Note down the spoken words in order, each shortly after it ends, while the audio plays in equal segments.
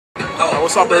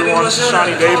What's up, everyone? This is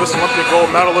Shani Davis, Olympic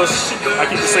gold medalist. I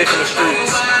keep it safe in the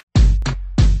streets.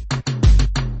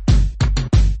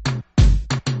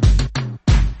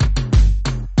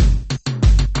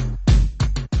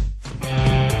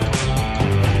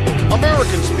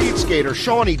 American speed skater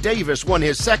Shani Davis won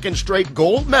his second straight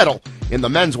gold medal in the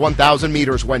men's 1,000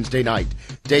 meters Wednesday night.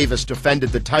 Davis defended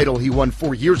the title he won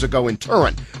 4 years ago in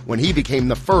Turin when he became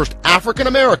the first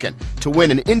African-American to win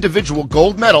an individual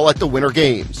gold medal at the Winter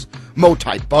Games.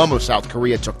 Mo-type Bum of South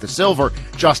Korea took the silver,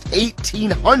 just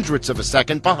 0.18 of a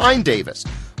second behind Davis.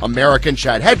 American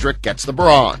Chad Hedrick gets the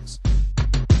bronze.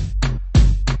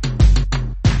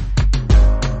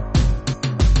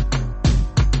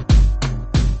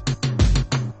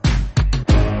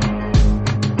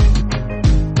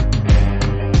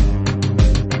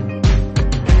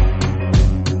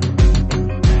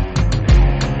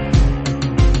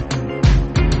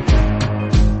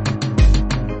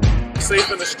 Safe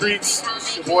in the streets.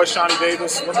 It's your boy Shani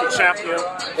Davis, Olympic champion,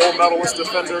 gold medalist,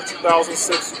 defender,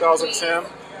 2006, 2010.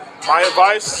 My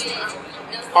advice: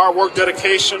 hard work,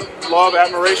 dedication, love,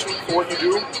 admiration for what you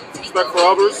do, respect for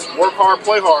others, work hard,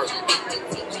 play hard.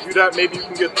 If you do that, maybe you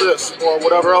can get this or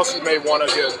whatever else you may want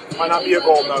to get. It might not be a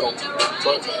gold medal,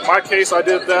 but in my case, I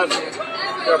did that.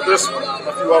 Got this one, and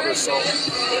a few others. So,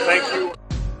 thank you.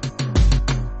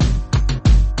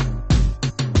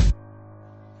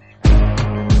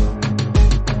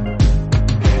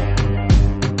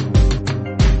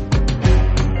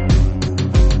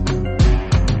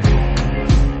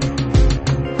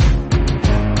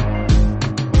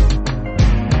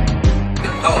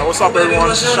 What's up, everyone?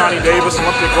 This is Shani Davis,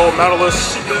 Olympic gold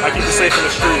medalist. I keep it safe in the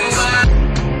streets.